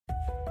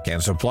Can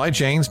supply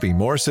chains be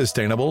more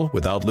sustainable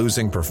without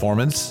losing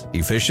performance,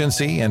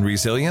 efficiency, and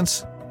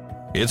resilience?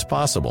 It's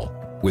possible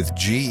with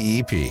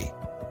GEP.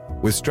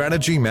 With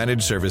strategy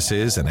managed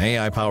services and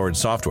AI-powered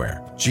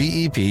software,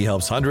 GEP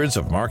helps hundreds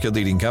of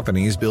market-leading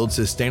companies build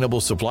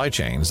sustainable supply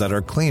chains that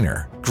are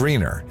cleaner,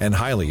 greener, and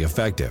highly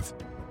effective.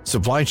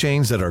 Supply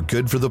chains that are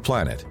good for the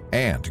planet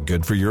and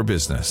good for your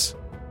business.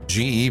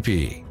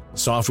 GEP.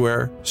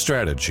 Software,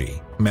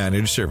 strategy,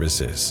 managed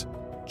services.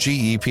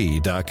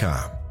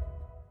 GEP.com.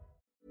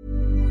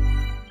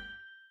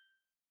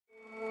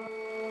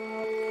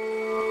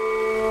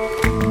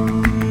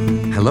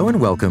 Hello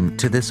and welcome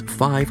to this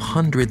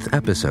 500th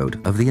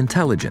episode of The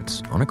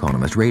Intelligence on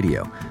Economist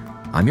Radio.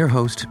 I'm your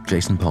host,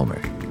 Jason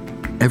Palmer.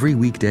 Every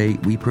weekday,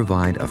 we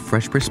provide a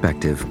fresh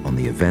perspective on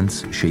the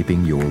events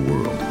shaping your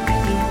world.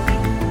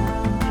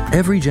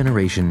 Every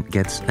generation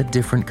gets a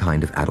different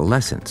kind of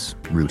adolescence,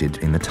 rooted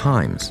in the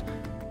times.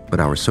 But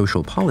our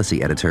social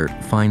policy editor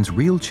finds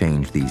real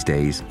change these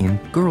days in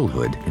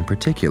girlhood in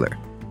particular.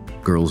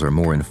 Girls are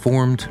more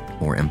informed,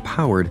 more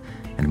empowered,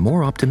 and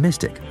more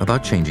optimistic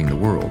about changing the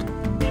world.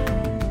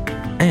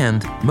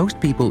 And most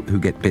people who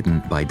get bitten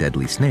by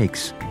deadly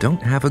snakes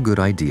don't have a good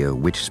idea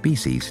which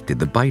species did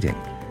the biting.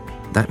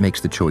 That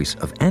makes the choice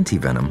of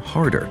antivenom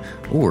harder,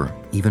 or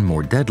even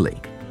more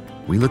deadly.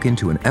 We look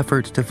into an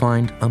effort to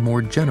find a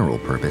more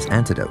general-purpose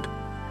antidote.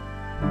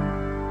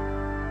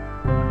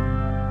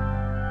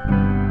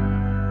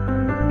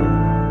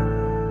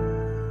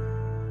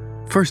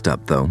 First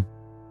up, though,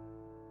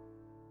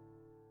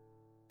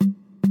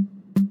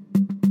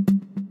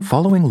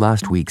 following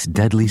last week's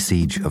deadly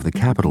siege of the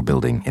Capitol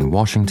building in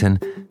Washington,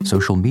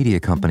 social media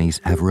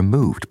companies have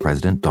removed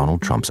President Donald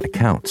Trump's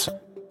accounts.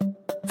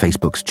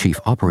 Facebook's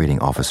chief operating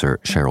officer,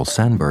 Sheryl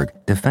Sandberg,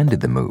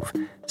 defended the move,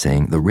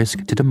 saying the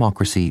risk to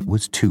democracy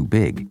was too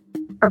big.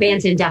 Our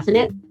ban's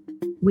indefinite.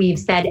 We've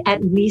said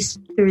at least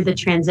through the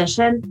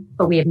transition,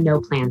 but we have no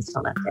plans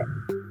to lift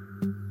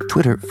it.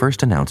 Twitter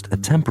first announced a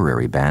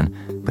temporary ban,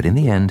 but in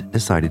the end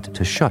decided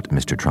to shut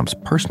Mr. Trump's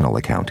personal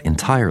account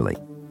entirely.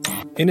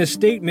 In a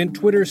statement,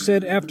 Twitter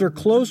said after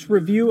close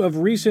review of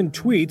recent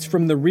tweets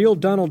from the real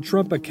Donald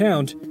Trump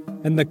account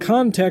and the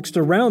context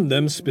around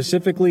them,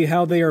 specifically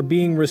how they are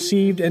being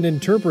received and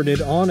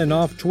interpreted on and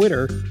off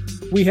Twitter,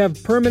 we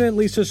have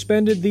permanently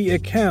suspended the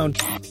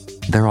account.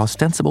 Their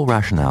ostensible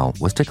rationale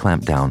was to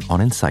clamp down on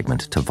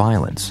incitement to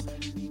violence.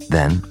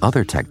 Then,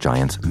 other tech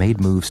giants made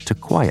moves to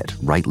quiet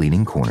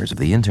right-leaning corners of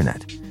the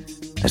internet.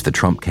 As the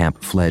Trump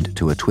camp fled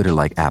to a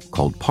Twitter-like app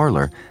called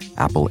Parler,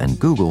 Apple and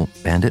Google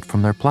banned it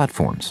from their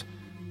platforms.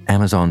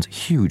 Amazon's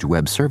huge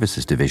web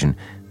services division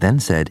then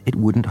said it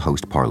wouldn't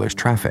host Parler's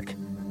traffic.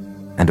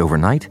 And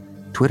overnight,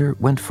 Twitter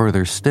went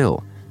further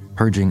still,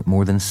 purging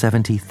more than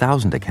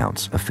 70,000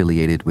 accounts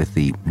affiliated with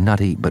the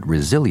nutty but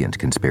resilient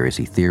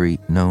conspiracy theory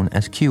known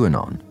as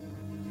QAnon.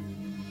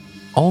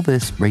 All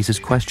this raises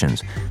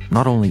questions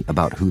not only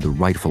about who the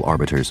rightful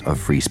arbiters of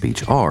free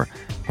speech are,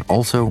 but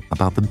also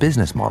about the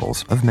business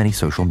models of many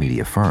social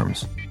media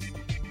firms.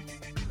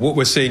 What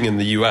we're seeing in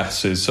the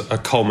US is a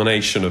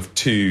culmination of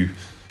two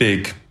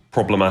big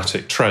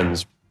problematic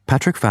trends.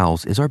 Patrick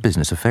Fowles is our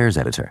business affairs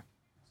editor.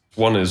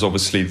 One is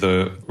obviously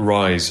the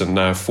rise and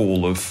now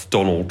fall of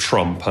Donald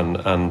Trump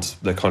and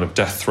the kind of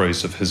death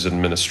throes of his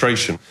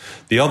administration.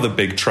 The other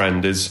big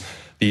trend is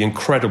the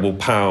incredible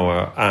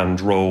power and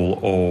role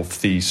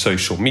of the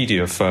social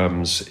media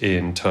firms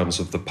in terms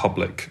of the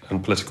public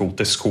and political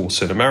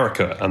discourse in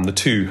America. And the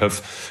two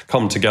have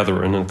come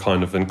together in a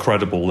kind of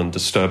incredible and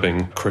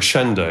disturbing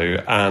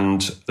crescendo. And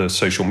the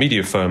social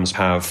media firms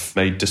have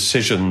made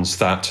decisions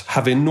that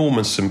have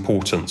enormous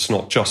importance,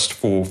 not just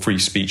for free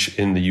speech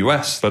in the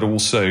US, but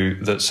also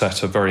that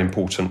set a very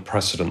important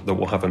precedent that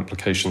will have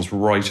implications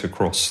right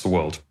across the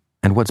world.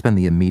 And what's been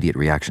the immediate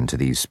reaction to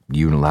these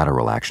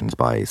unilateral actions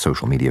by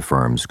social media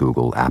firms,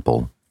 Google,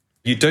 Apple?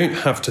 You don't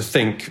have to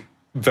think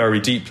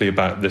very deeply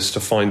about this to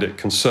find it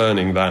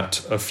concerning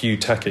that a few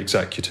tech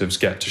executives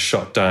get to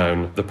shut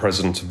down the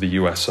president of the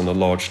US and a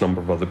large number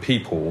of other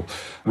people.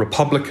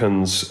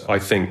 Republicans, I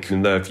think,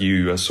 in their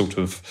view, a sort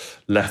of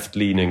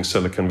left-leaning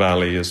Silicon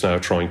Valley is now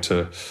trying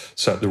to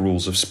set the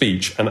rules of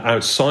speech. And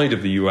outside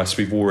of the US,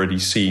 we've already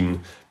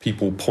seen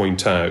people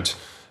point out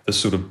the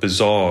sort of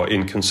bizarre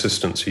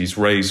inconsistencies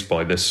raised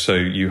by this. So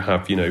you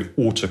have,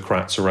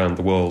 autocrats around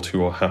the world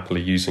who are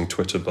happily using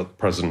Twitter, but the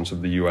president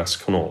of the US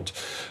cannot.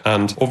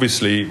 And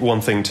obviously, one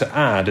thing to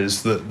add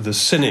is that the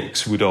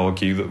cynics would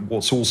argue that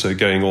what's also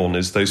going on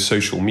is those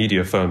social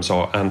media firms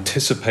are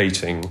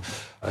anticipating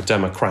a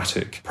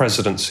democratic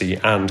presidency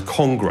and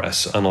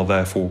Congress and are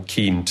therefore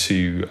keen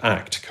to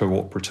act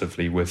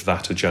cooperatively with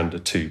that agenda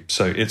too.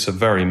 So it's a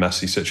very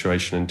messy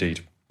situation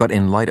indeed. But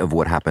in light of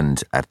what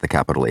happened at the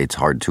Capitol, it's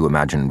hard to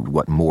imagine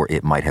what more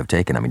it might have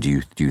taken. I mean,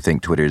 do you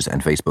think Twitter's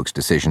and Facebook's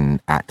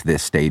decision at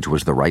this stage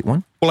was the right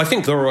one? Well, I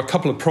think there are a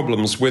couple of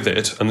problems with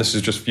it, and this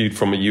is just viewed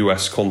from a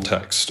US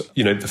context.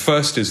 The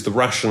first is the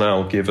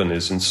rationale given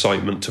is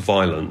incitement to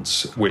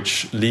violence,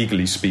 which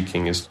legally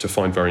speaking is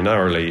defined very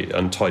narrowly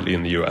and tightly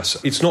in the US.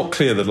 It's not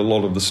clear that a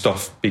lot of the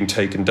stuff being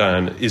taken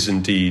down is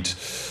indeed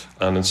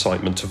and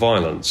incitement to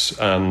violence.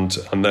 And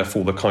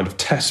therefore, the kind of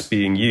test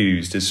being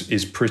used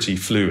is pretty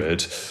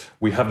fluid.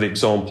 We have the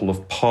example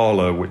of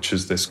Parler, which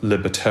is this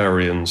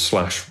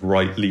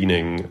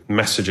libertarian/right-leaning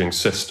messaging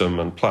system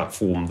and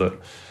platform that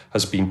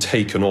has been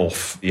taken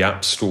off the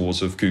app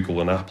stores of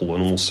Google and Apple,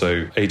 and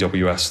also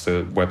AWS,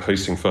 the web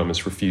hosting firm,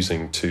 is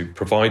refusing to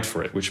provide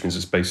for it, which means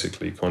it's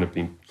basically kind of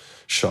been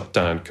shut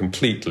down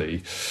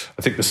completely.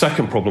 I think the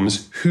second problem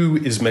is who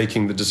is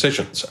making the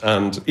decisions,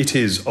 and it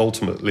is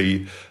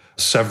ultimately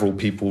several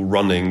people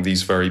running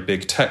these very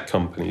big tech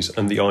companies,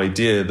 and the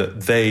idea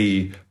that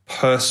they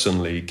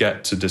personally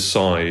get to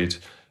decide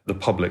the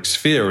public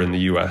sphere in the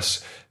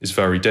US is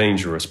very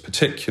dangerous,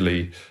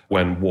 particularly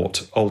when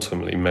what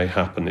ultimately may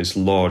happen is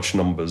large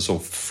numbers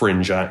of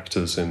fringe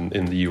actors in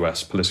the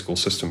US political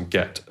system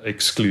get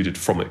excluded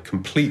from it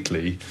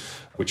completely,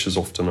 which is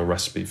often a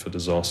recipe for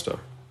disaster.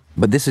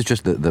 But this is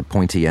just the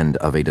pointy end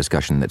of a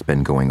discussion that's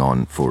been going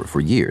on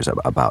for years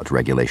about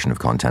regulation of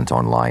content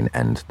online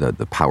and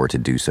the power to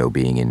do so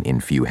being in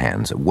few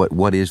hands.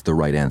 What is the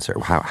right answer?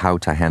 How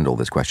to handle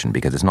this question?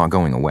 Because it's not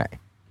going away.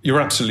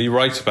 You're absolutely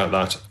right about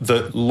that.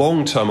 The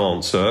long-term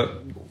answer,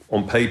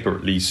 on paper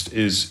at least,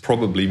 is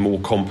probably more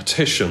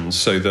competition,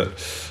 so that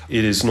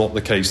it is not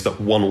the case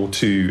that one or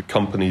two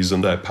companies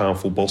and their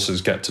powerful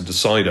bosses get to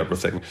decide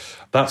everything.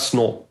 That's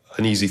not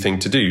an easy thing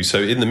to do.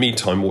 So in the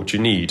meantime, what you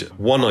need,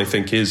 one, I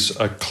think, is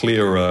a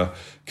clearer,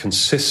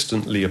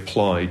 consistently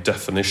applied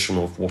definition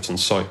of what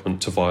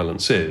incitement to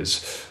violence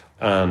is.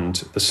 And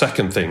the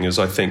second thing is,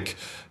 I think,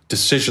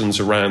 decisions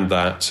around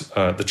that,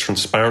 the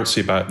transparency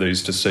about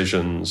those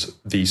decisions,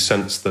 the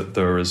sense that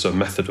there is a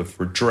method of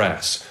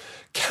redress,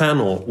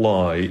 cannot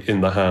lie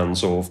in the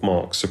hands of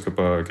Mark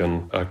Zuckerberg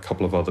and a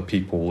couple of other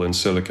people in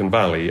Silicon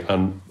Valley.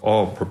 And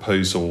our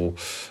proposal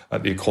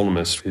at The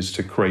Economist is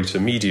to create a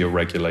media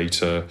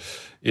regulator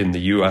in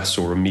the US,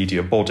 or a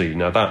media body.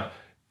 Now, that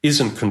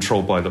isn't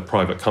controlled by the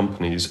private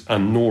companies,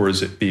 and nor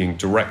is it being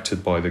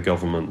directed by the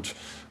government,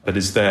 but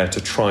is there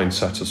to try and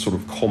set a sort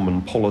of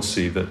common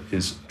policy that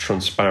is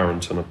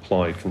transparent and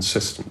applied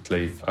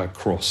consistently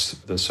across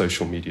the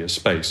social media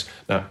space.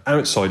 Now,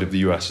 outside of the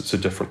US, it's a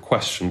different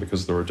question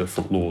because there are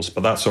different laws, but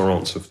that's our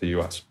answer for the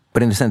US.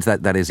 But in a sense,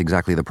 that is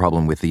exactly the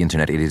problem with the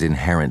internet. It is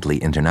inherently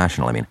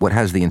international. I mean, what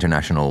has the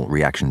international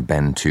reaction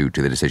been to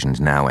the decisions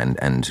now,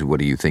 and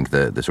what do you think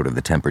the sort of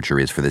the temperature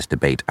is for this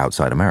debate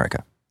outside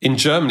America? In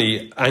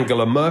Germany,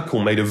 Angela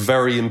Merkel made a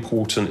very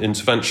important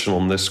intervention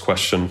on this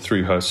question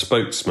through her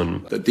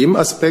spokesman. Dem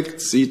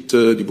Aspekt sieht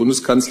die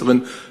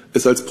Bundeskanzlerin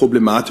es als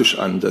problematisch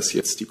an, dass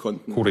jetzt die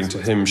Konten... According to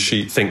him,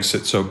 she thinks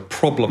it's a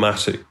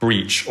problematic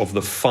breach of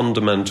the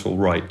fundamental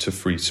right to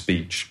free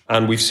speech.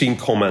 And we've seen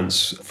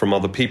comments from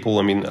other people.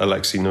 I mean,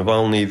 Alexei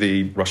Navalny,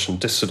 the Russian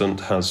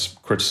dissident, has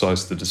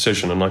criticized the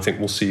decision, and I think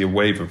we'll see a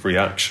wave of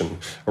reaction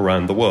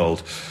around the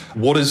world.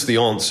 What is the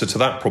answer to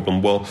that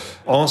problem? Well,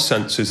 our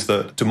sense is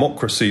that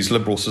democracies,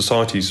 liberal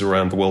societies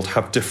around the world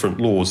have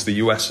different laws. The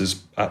US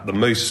is at the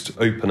most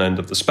open end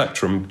of the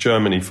spectrum.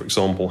 Germany, for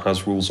example,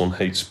 has rules on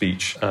hate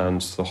speech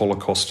and the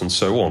Holocaust and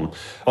so on.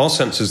 Our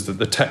sense is that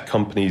the tech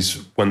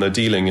companies, when they're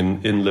dealing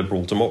in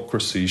liberal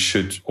democracies,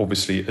 should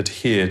obviously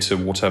adhere to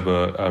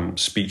whatever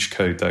speech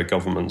code their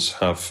governments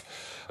have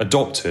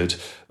adopted.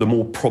 The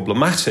more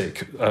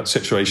problematic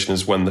situation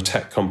is when the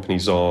tech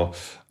companies are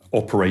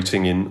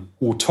operating in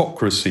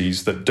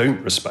autocracies that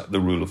don't respect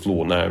the rule of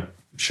law. Now,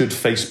 should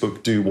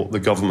Facebook do what the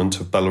government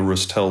of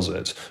Belarus tells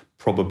it?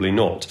 Probably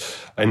not.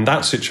 In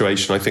that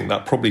situation, I think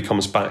that probably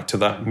comes back to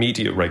that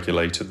media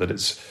regulator, that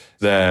it's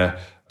there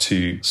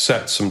to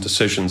set some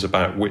decisions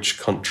about which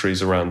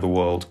countries around the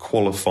world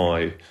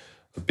qualify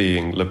for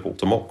being liberal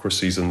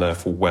democracies, and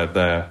therefore where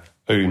their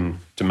own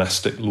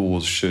domestic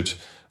laws should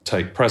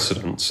take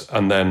precedence,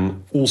 and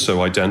then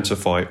also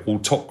identify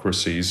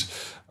autocracies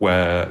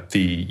where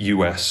the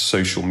US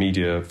social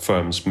media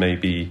firms may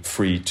be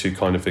free to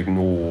kind of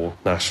ignore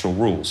national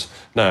rules.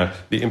 Now,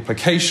 the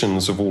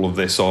implications of all of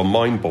this are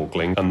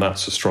mind-boggling, and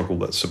that's a struggle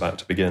that's about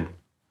to begin.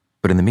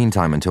 But in the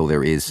meantime, until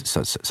there is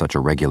such a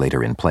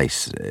regulator in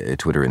place,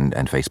 Twitter and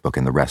Facebook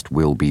and the rest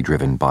will be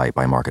driven by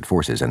market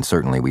forces. And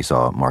certainly we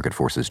saw market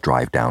forces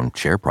drive down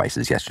share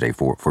prices yesterday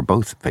for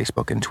both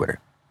Facebook and Twitter.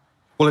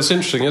 Well, it's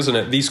interesting, isn't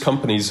it? These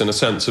companies, in a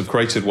sense, have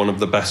created one of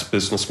the best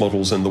business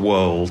models in the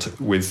world,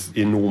 with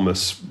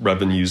enormous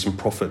revenues and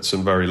profits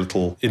and very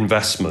little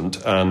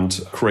investment, and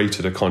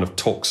created a kind of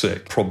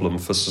toxic problem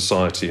for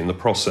society in the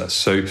process.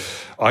 So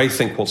I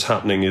think what's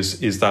happening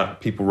is that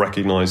people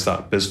recognize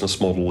that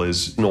business model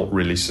is not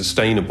really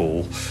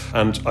sustainable.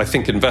 And I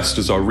think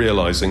investors are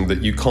realizing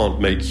that you can't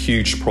make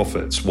huge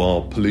profits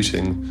while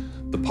polluting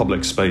the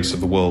public space of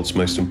the world's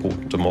most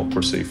important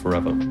democracy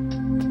forever.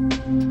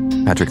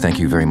 Patrick, thank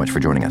you very much for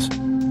joining us.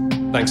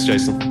 Thanks,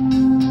 Jason.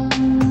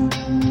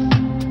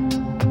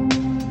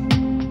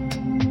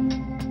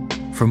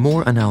 For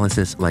more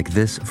analysis like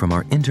this from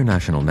our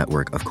international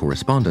network of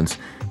correspondents,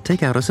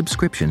 take out a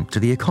subscription to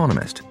The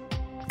Economist.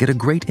 Get a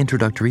great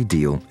introductory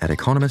deal at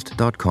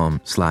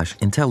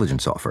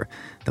economist.com/intelligence offer.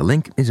 The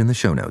link is in the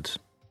show notes.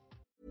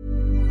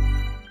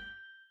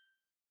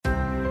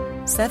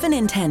 7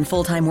 in 10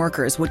 full-time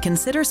workers would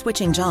consider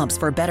switching jobs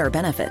for better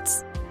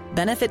benefits.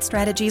 Benefit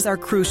strategies are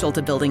crucial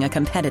to building a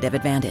competitive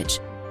advantage.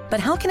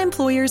 But how can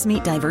employers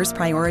meet diverse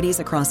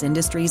priorities across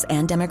industries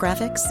and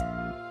demographics?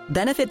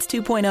 Benefits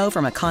 2.0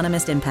 from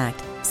Economist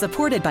Impact,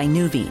 supported by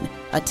Nuveen,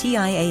 a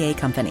TIAA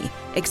company,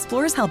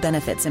 explores how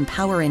benefits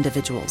empower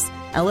individuals,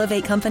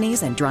 elevate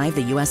companies, and drive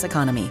the U.S.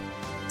 economy.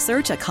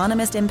 Search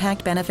Economist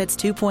Impact Benefits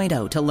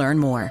 2.0 to learn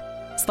more.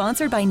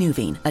 Sponsored by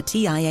Nuveen, a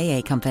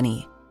TIAA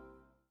company.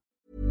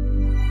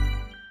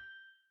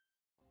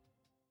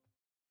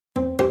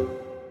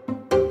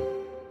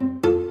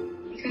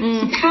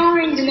 It's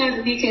empowering to know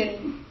that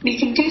we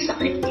can do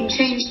something, we can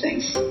change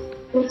things.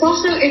 But it's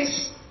also,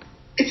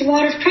 it's a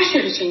lot of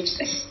pressure to change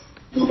this.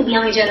 We're the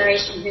only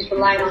generation who's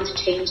relied on to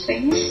change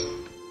things.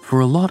 For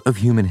a lot of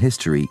human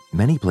history,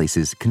 many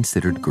places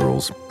considered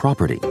girls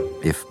property,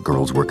 if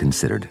girls were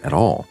considered at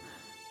all.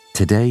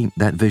 Today,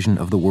 that vision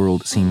of the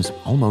world seems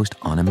almost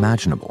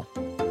unimaginable.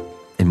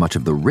 In much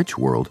of the rich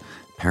world,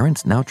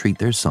 parents now treat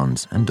their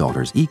sons and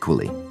daughters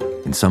equally,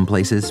 in some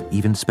places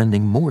even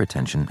spending more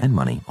attention and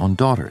money on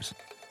daughters.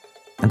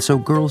 And so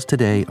girls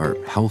today are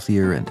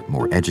healthier and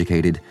more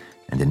educated,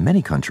 and in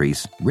many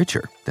countries,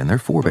 richer than their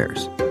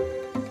forebears.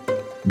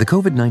 The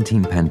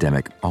COVID-19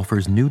 pandemic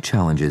offers new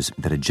challenges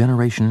that a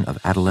generation of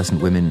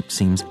adolescent women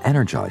seems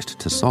energized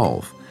to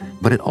solve,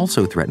 but it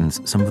also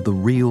threatens some of the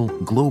real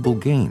global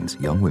gains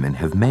young women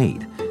have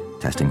made,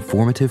 testing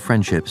formative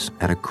friendships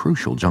at a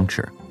crucial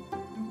juncture.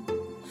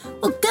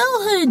 Well,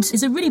 girlhood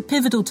is a really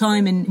pivotal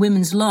time in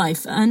women's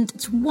life, and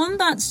it's one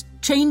that's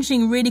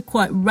changing really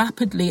quite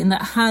rapidly and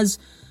that has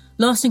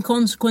lasting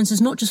consequences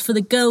not just for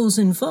the girls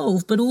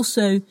involved, but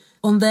also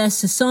on their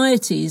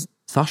societies.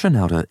 Sasha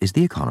Nauta is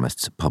The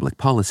Economist's public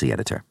policy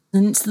editor.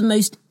 And it's the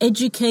most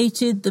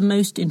educated, the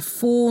most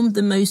informed,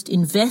 the most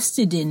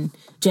invested in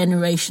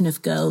generation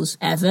of girls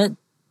ever.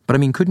 But I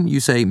mean, couldn't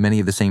you say many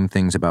of the same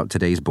things about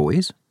today's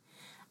boys?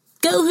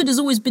 Girlhood has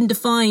always been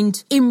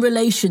defined in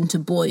relation to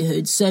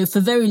boyhood. So for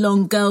very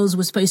long, girls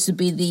were supposed to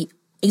be the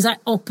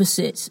exact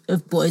opposite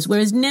of boys,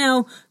 whereas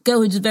now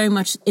girlhood is very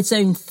much its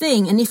own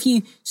thing. And if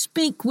you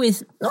speak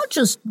with not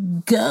just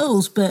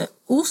girls, but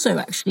also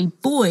actually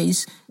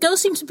boys,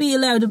 girls seem to be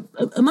allowed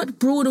a much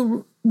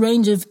broader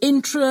range of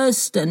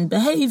interest and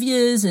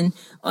behaviours and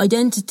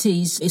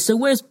identities. So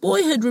whereas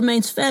boyhood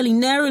remains fairly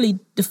narrowly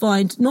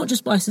defined, not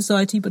just by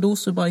society, but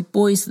also by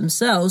boys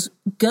themselves,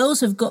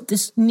 girls have got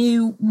this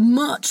new,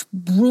 much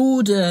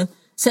broader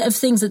set of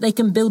things that they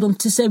can build on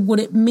to say what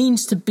it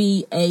means to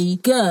be a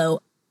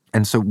girl.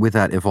 And so with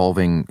that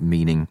evolving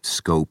meaning,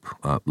 scope,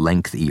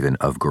 length even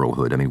of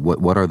girlhood, I mean,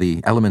 what are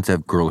the elements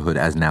of girlhood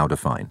as now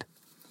defined?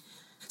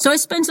 So I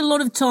spent a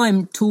lot of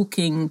time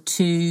talking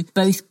to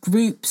both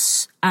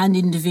groups and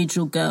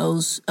individual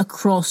girls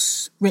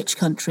across rich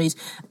countries.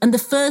 And the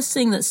first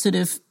thing that sort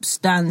of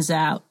stands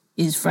out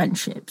is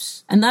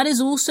friendships. And that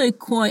is also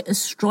quite a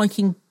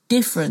striking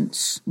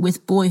difference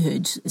with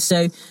boyhood.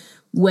 So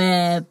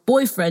where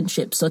boy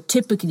friendships are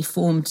typically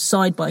formed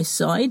side by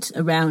side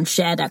around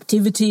shared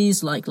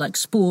activities like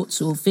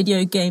sports or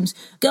video games,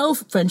 girl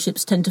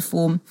friendships tend to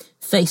form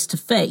face to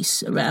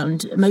face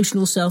around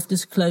emotional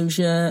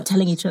self-disclosure,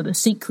 telling each other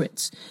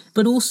secrets.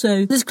 But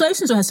also, this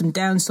closeness has some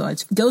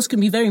downsides. Girls can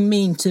be very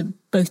mean to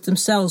both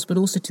themselves, but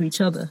also to each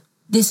other.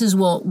 This is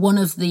what one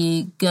of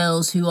the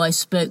girls who I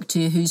spoke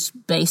to, who's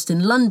based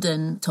in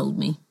London, told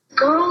me.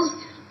 Girls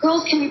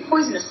can be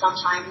poisonous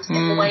sometimes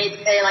in the way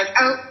that they're like,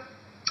 oh,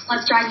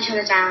 let's drag each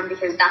other down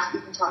because that's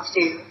what we can talk to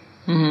do.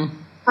 Mm-hmm.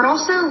 But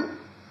also,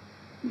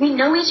 we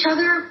know each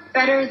other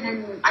better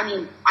than,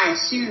 I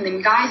assume,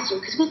 than guys do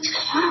because we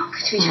talk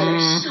to each other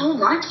so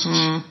much.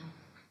 Mm-hmm.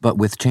 But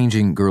with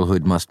changing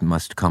girlhood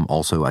must come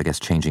also, I guess,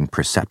 changing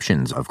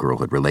perceptions of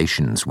girlhood,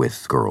 relations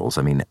with girls.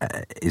 I mean,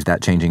 is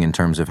that changing in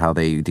terms of how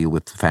they deal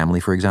with family,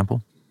 for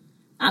example?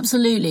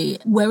 Absolutely.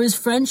 Whereas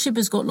friendship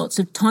has got lots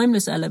of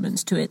timeless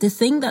elements to it, the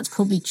thing that's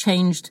probably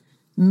changed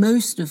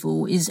most of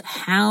all is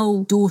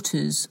how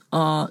daughters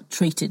are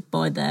treated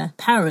by their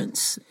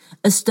parents.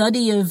 A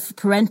study of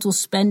parental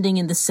spending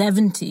in the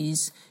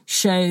 70s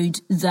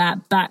showed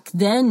that back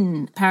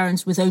then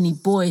parents with only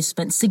boys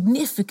spent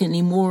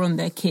significantly more on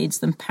their kids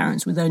than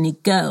parents with only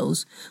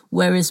girls,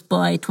 whereas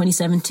by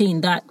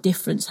 2017 that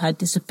difference had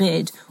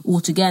disappeared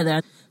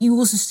altogether. You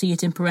also see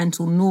it in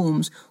parental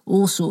norms.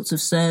 All sorts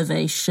of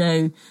surveys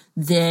show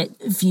that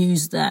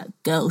views that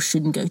girls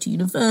shouldn't go to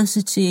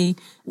university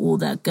or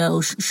that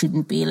girls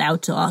shouldn't be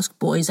allowed to ask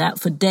boys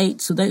out for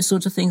dates. So those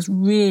sorts of things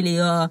really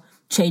are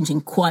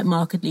changing quite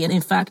markedly. And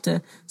in fact,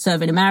 a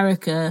survey in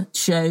America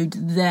showed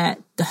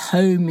that the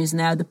home is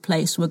now the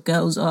place where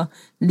girls are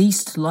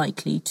least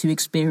likely to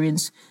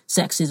experience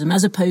sexism,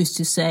 as opposed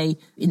to, say,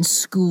 in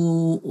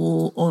school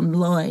or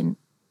online.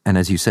 And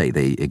as you say,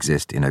 they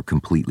exist in a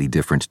completely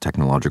different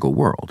technological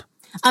world.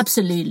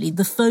 Absolutely.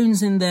 The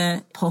phones in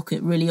their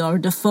pocket really are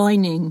a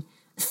defining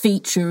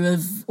feature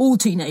of all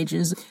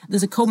teenagers.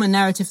 There's a common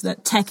narrative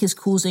that tech is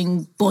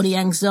causing body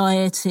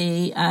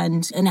anxiety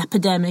and an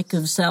epidemic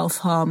of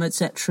self-harm,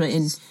 etc.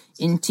 in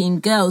in teen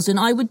girls. And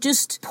I would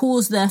just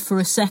pause there for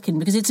a second,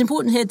 because it's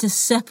important here to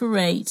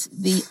separate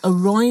the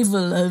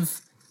arrival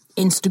of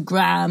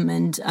Instagram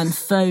and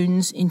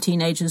phones in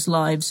teenagers'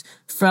 lives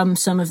from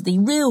some of the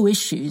real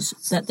issues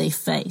that they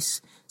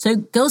face. So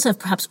girls have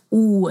perhaps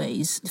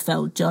always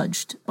felt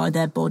judged by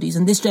their bodies,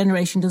 and this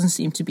generation doesn't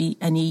seem to be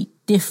any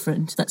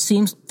different. That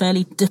seems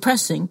fairly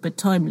depressing, but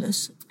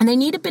timeless. And they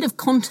need a bit of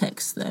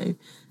context, though.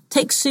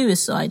 Take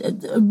suicide.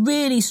 A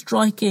really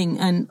striking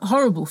and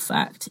horrible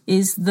fact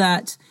is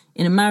that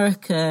in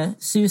America,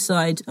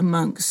 suicide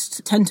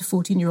amongst 10 to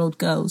 14-year-old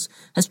girls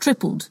has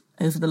tripled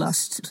over the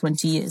last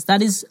 20 years.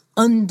 That is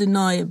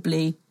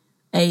undeniably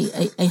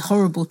a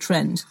horrible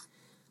trend.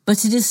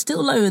 But it is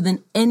still lower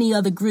than any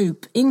other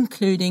group,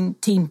 including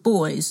teen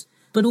boys.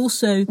 But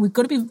also, we've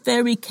got to be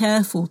very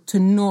careful to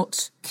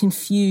not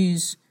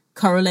confuse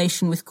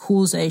correlation with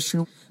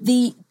causation.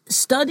 The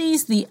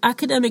studies, the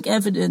academic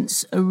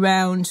evidence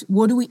around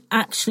what do we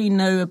actually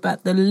know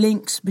about the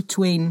links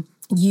between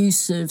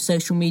use of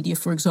social media,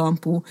 for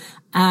example,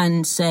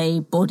 and, say,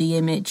 body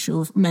image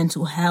or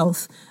mental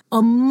health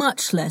are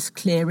much less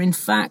clear. In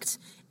fact,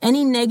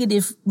 any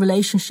negative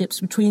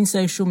relationships between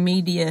social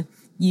media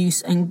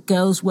use and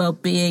girls'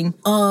 well-being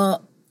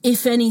are,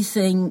 if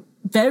anything,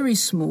 very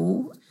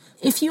small.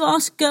 If you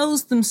ask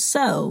girls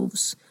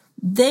themselves,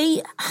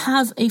 they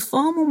have a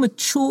far more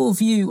mature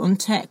view on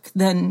tech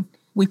than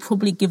we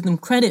probably give them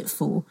credit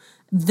for.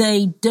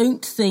 They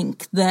don't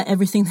think that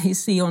everything they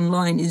see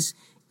online is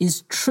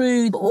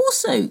true. But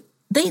also,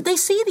 they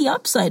see the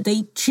upside.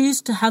 They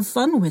choose to have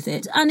fun with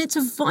it. And it's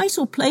a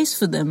vital place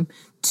for them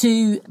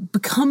to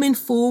become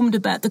informed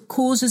about the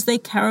causes they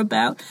care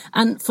about.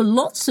 And for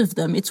lots of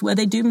them, it's where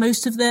they do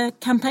most of their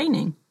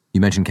campaigning. You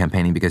mentioned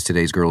campaigning because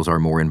today's girls are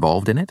more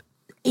involved in it?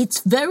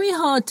 It's very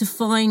hard to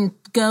find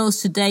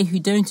girls today who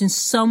don't in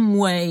some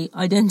way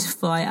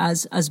identify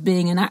as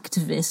being an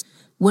activist.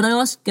 When I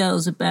asked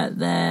girls about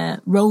their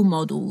role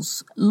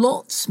models,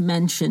 lots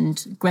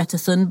mentioned Greta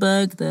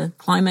Thunberg, the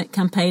climate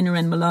campaigner,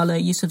 and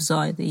Malala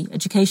Yousafzai, the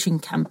education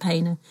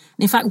campaigner. And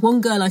in fact,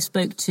 one girl I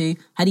spoke to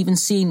had even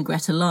seen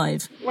Greta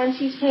live. When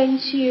she came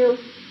to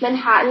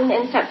Manhattan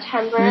in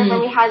September,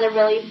 when we had a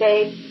really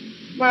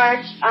big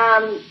march,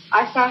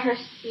 I saw her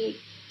speak.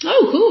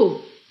 Oh,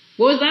 cool.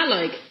 What was that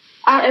like?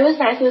 It was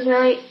nice. It was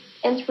really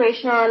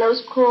inspirational, and it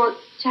was cool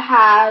to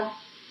have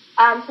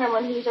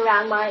someone who's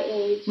around my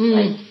age,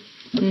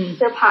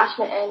 so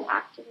passionate and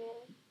active.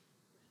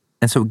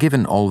 And so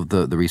given all of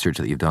the research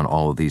that you've done,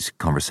 all of these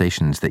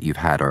conversations that you've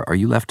had, are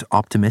you left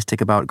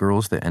optimistic about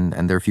girls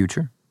and their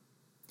future?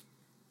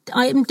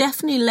 I am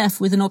definitely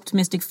left with an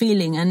optimistic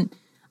feeling. And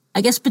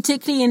I guess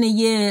particularly in a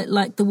year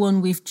like the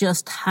one we've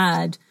just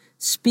had,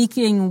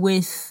 speaking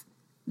with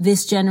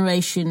this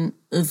generation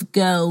of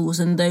girls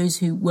and those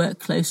who work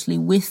closely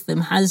with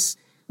them has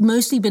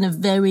mostly been a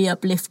very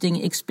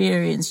uplifting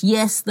experience.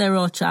 Yes, there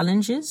are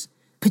challenges.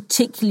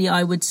 Particularly,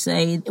 I would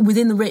say,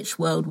 within the rich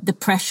world, the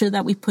pressure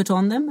that we put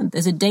on them. And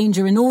there's a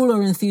danger in all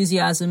our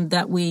enthusiasm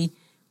that we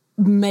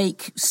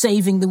make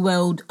saving the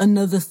world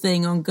another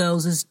thing on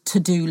girls'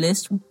 to-do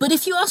list. But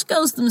if you ask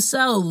girls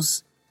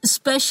themselves,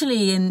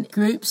 especially in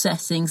group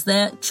settings,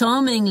 they're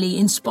charmingly,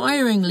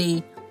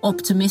 inspiringly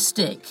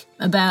optimistic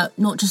about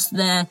not just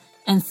their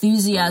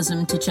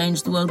enthusiasm to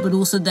change the world, but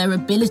also their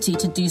ability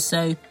to do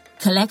so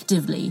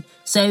collectively.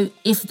 So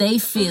if they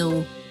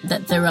feel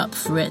that they're up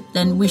for it,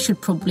 then we should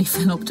probably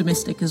feel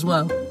optimistic as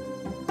well.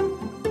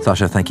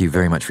 Sasha, thank you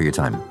very much for your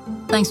time.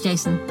 Thanks,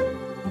 Jason.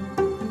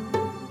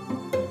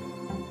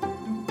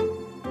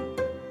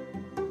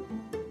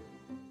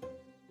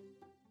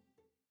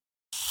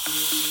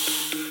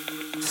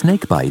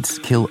 Snake bites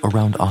kill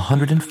around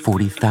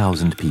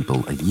 140,000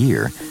 people a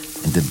year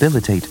and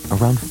debilitate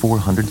around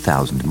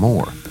 400,000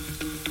 more.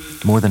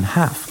 More than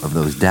half of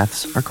those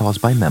deaths are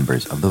caused by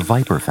members of the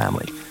viper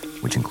family,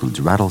 which includes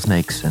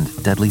rattlesnakes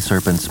and deadly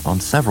serpents on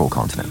several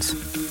continents.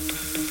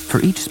 For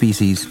each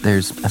species,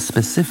 there's a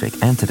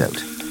specific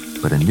antidote,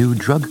 but a new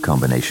drug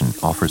combination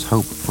offers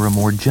hope for a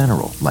more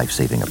general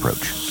life-saving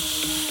approach.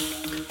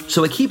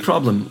 So a key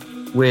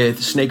problem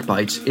with snake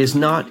bites is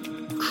not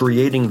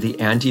creating the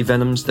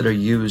antivenoms that are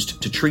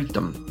used to treat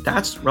them.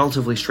 That's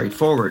relatively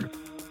straightforward.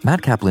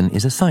 Matt Kaplan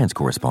is a science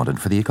correspondent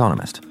for The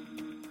Economist.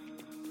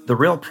 The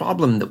real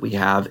problem that we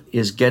have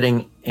is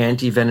getting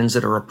antivenoms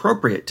that are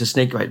appropriate to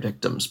snakebite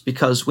victims,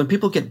 because when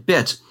people get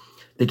bit,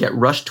 they get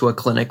rushed to a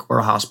clinic or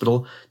a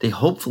hospital. They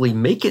hopefully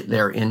make it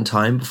there in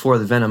time before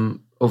the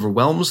venom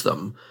overwhelms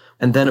them.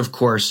 And then, of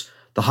course,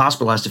 the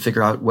hospital has to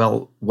figure out,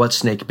 well, what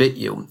snake bit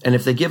you? And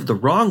if they give the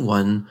wrong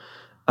one,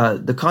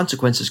 the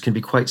consequences can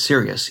be quite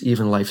serious,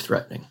 even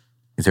life-threatening.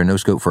 Is there no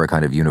scope for a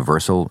kind of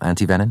universal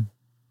antivenom?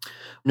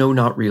 No,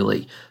 not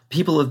really.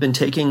 People have been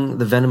taking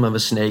the venom of a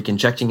snake,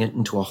 injecting it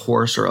into a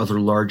horse or other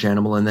large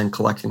animal, and then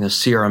collecting the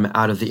serum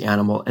out of the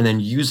animal, and then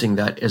using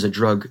that as a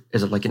drug,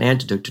 like an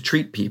antidote to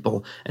treat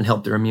people and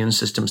help their immune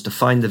systems to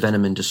find the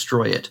venom and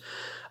destroy it.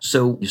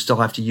 So you still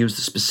have to use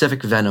the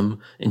specific venom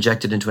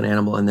injected into an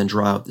animal and then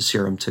draw out the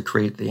serum to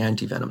create the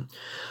antivenom.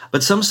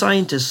 But some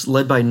scientists,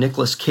 led by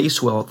Nicholas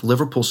Casewell at the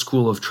Liverpool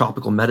School of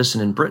Tropical Medicine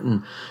in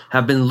Britain,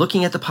 have been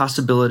looking at the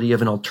possibility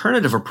of an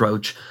alternative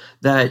approach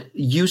that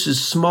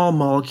uses small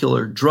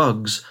molecular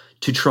drugs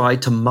to try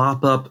to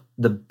mop up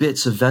the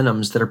bits of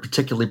venoms that are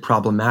particularly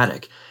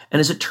problematic. And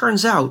as it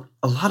turns out,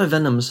 a lot of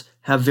venoms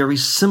have very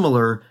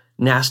similar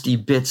nasty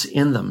bits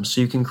in them.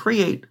 So you can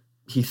create,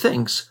 he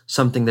thinks,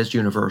 something that's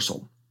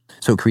universal.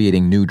 So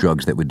creating new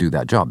drugs that would do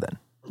that job then?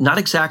 Not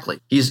exactly.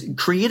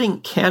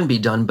 Creating can be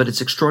done, but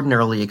it's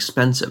extraordinarily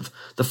expensive.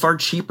 The far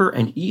cheaper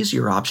and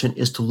easier option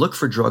is to look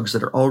for drugs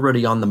that are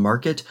already on the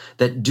market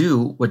that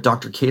do what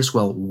Dr.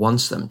 Casewell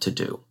wants them to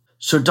do.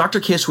 So Dr.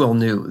 Casewell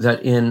knew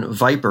that in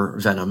viper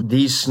venom,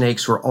 these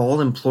snakes were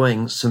all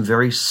employing some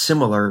very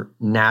similar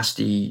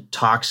nasty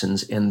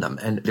toxins in them.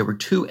 And there were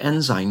two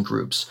enzyme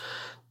groups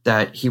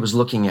that he was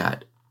looking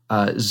at,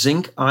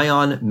 zinc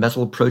ion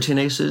metal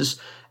proteinases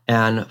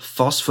and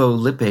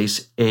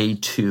phospholipase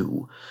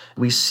A2.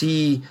 We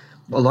see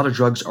a lot of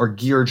drugs are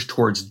geared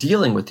towards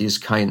dealing with these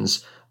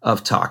kinds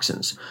of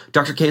toxins.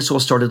 Dr.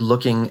 Casewell started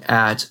looking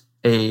at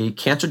a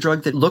cancer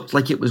drug that looked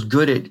like it was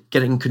good at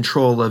getting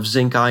control of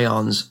zinc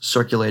ions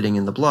circulating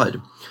in the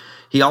blood.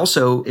 He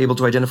also able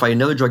to identify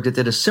another drug that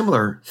did a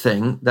similar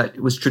thing that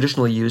was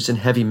traditionally used in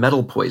heavy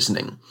metal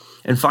poisoning.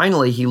 And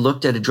finally, he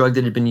looked at a drug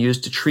that had been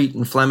used to treat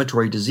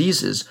inflammatory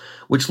diseases,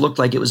 which looked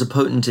like it was a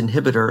potent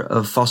inhibitor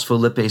of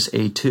phospholipase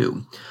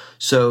A2.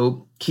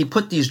 So he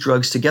put these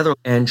drugs together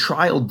and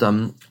trialed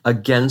them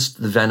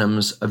against the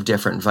venoms of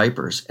different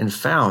vipers and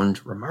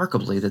found,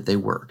 remarkably, that they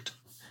worked.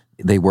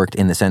 They worked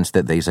in the sense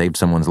that they saved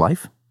someone's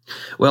life?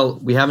 Well,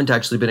 we haven't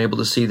actually been able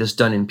to see this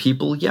done in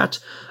people yet,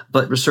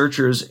 but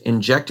researchers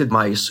injected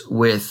mice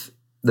with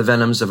the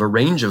venoms of a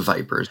range of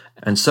vipers,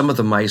 and some of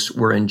the mice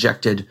were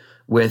injected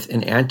with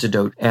an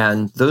antidote,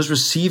 and those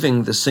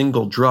receiving the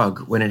single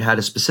drug when it had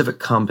a specific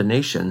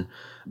combination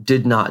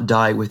did not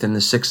die within the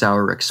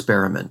 6-hour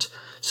experiment,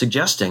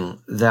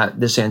 suggesting that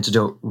this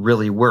antidote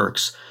really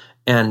works.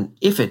 And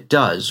if it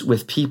does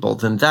with people,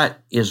 then that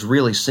is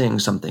really saying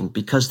something,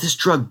 because this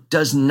drug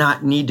does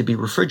not need to be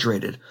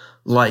refrigerated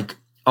like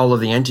all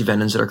of the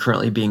antivenoms that are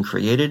currently being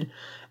created.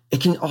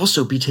 It can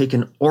also be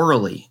taken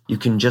orally. You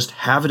can just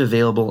have it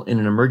available in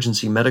an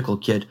emergency medical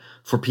kit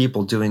for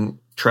people doing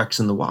treks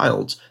in the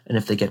wilds. And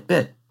if they get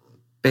bit,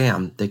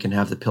 bam, they can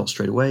have the pill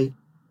straight away.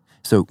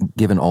 So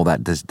given all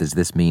that, does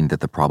this mean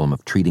that the problem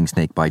of treating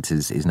snake bites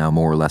is now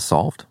more or less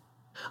solved?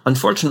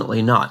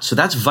 Unfortunately not. So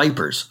that's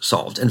vipers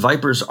solved. And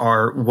vipers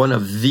are one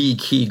of the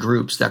key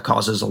groups that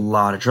causes a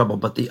lot of trouble.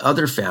 But the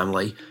other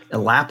family,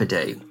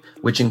 Elapidae,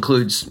 which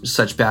includes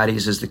such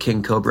baddies as the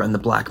king cobra and the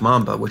black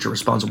mamba, which are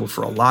responsible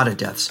for a lot of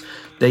deaths,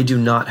 they do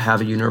not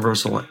have a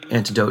universal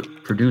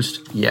antidote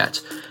produced yet.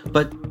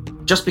 But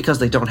just because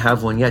they don't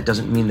have one yet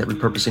doesn't mean that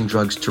repurposing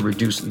drugs to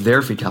reduce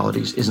their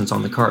fatalities isn't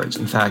on the cards.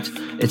 In fact,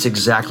 it's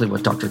exactly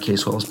what Dr.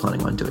 Casewell is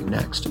planning on doing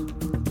next.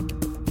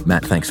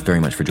 Matt, thanks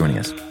very much for joining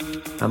us.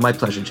 My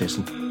pleasure,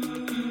 Jason.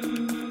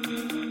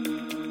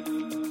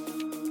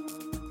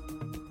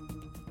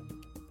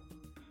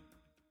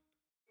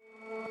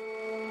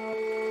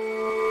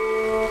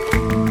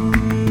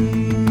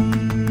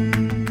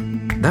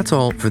 That's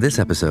all for this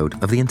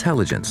episode of The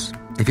Intelligence.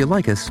 If you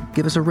like us,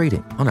 give us a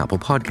rating on Apple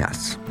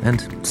Podcasts.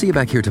 And see you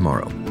back here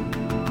tomorrow.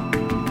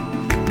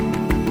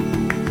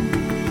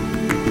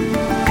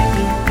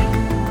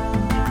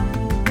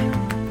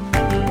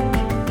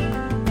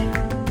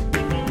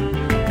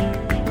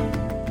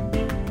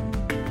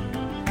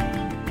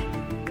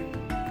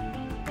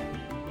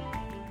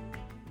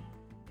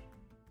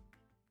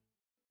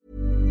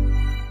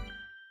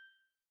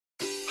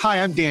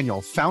 Hi, I'm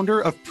Daniel, founder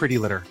of Pretty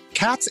Litter.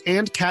 Cats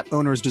and cat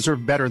owners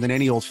deserve better than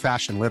any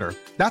old-fashioned litter.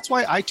 That's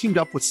why I teamed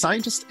up with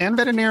scientists and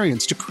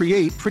veterinarians to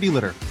create Pretty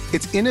Litter.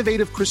 Its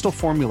innovative crystal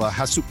formula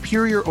has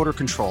superior odor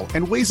control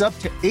and weighs up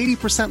to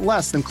 80%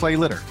 less than clay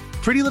litter.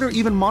 Pretty Litter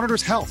even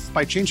monitors health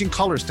by changing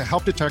colors to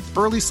help detect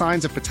early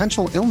signs of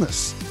potential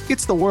illness.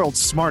 It's the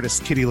world's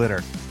smartest kitty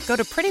litter. Go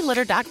to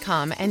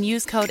prettylitter.com and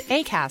use code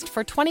ACAST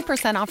for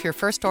 20% off your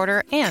first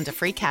order and a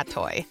free cat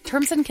toy.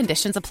 Terms and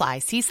conditions apply.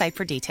 See site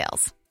for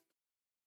details.